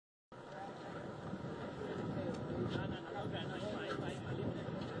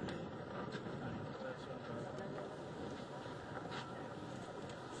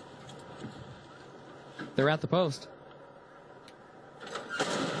They're at the post.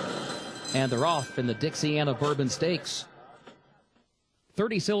 And they're off in the Dixiana Bourbon Stakes.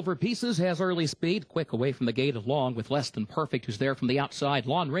 30 Silver Pieces has early speed, quick away from the gate along with Less Than Perfect, who's there from the outside.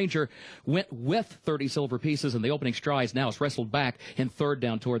 Lawn Ranger went with 30 Silver Pieces in the opening strides. Now is wrestled back in third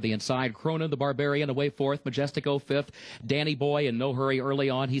down toward the inside. Cronin, the Barbarian, away fourth. Majestico fifth. Danny Boy in no hurry early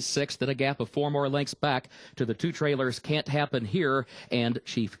on. He's sixth at a gap of 4 more lengths back to the 2 trailers. Can't Happen Here and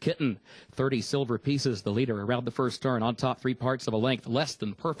Chief Kitten. 30 Silver Pieces, the leader around the first turn on top 3 parts of a length. Less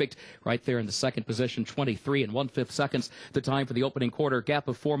Than Perfect right there in the second position. 23 1/5 seconds the time for the opening quarter. Gap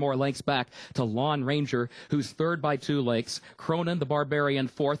of 4 more lengths back to Lawn Ranger, who's third by 2 lengths. Cronin, the Barbarian,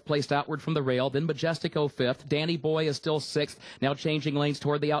 fourth, placed outward from the rail. Then Majestico fifth. Danny Boy is still sixth, now changing lanes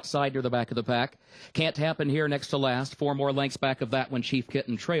toward the outside near the back of the pack. Can't Happen Here next to last. 4 more lengths back of that when Chief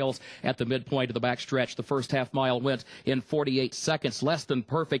Kitten trails at the midpoint of the back stretch. The first half mile went in 48 seconds. Less Than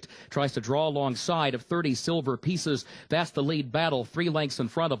Perfect tries to draw alongside of 30 Silver Pieces. That's the lead battle. 3 lengths in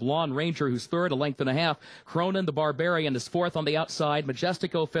front of Lawn Ranger, who's third, a length and a half. Cronin, the Barbarian, is fourth on the outside.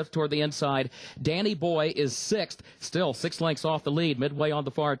 Majestico fifth toward the inside. Danny Boy is sixth, still 6 lengths off the lead. Midway on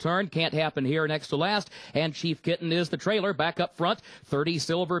the far turn. Can't Happen Here next to last. And Chief Kitten is the trailer. Back up front, 30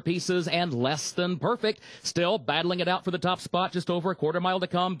 Silver Pieces and Less Than Perfect. Still battling it out for the top spot. Just over a quarter mile to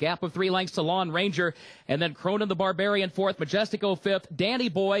come. Gap of 3 lengths to Lawn Ranger. And then Cronin, the Barbarian, fourth. Majestico fifth. Danny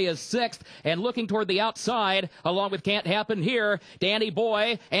Boy is sixth. And looking toward the outside, along with Can't Happen Here, Danny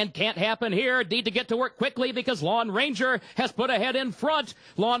Boy and Can't Happen Here need to get to work quickly because Lawn Ranger has put ahead in front.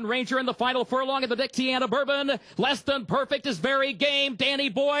 Lawn Ranger in the final furlong of the Dixiana Bourbon. Less Than Perfect is very game. Danny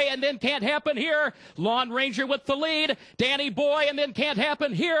Boy and then Can't Happen Here. Lawn Ranger with the lead. Danny Boy and then Can't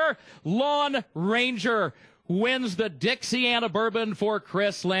Happen Here. Lawn Ranger wins the Dixiana Bourbon for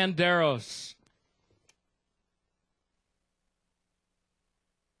Chris Landeros.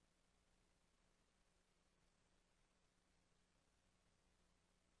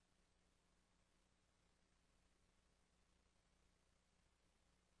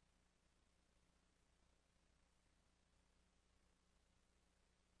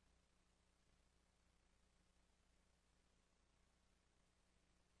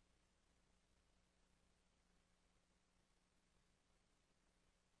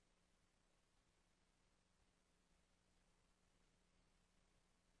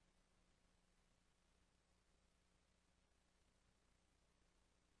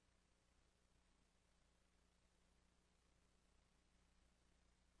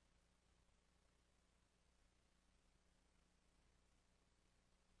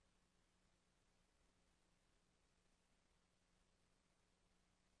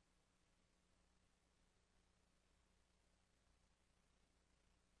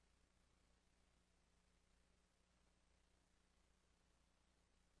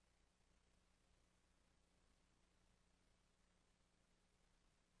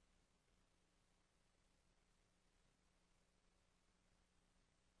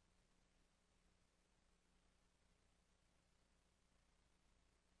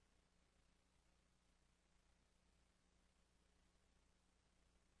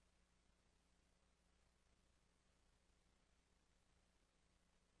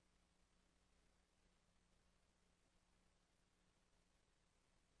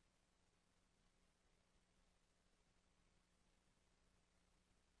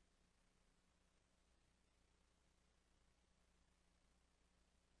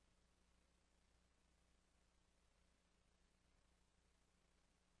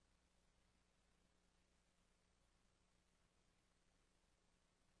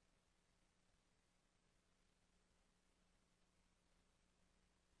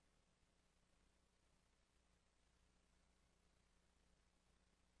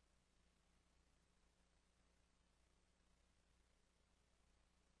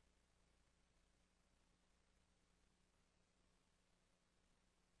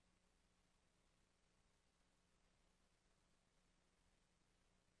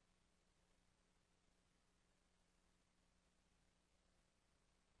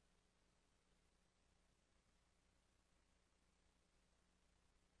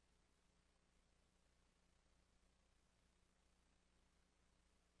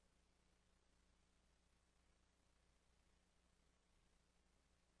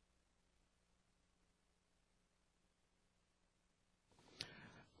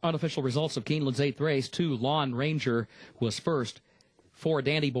 Unofficial results of Keeneland's 8th race. 2, Lawn Ranger was first. 4,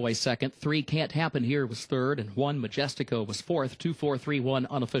 Dandy Boy second. 3, Can't Happen Here was third. And 1, Majestico was fourth. 2, 4, 3, 1,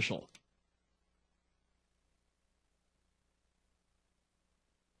 unofficial.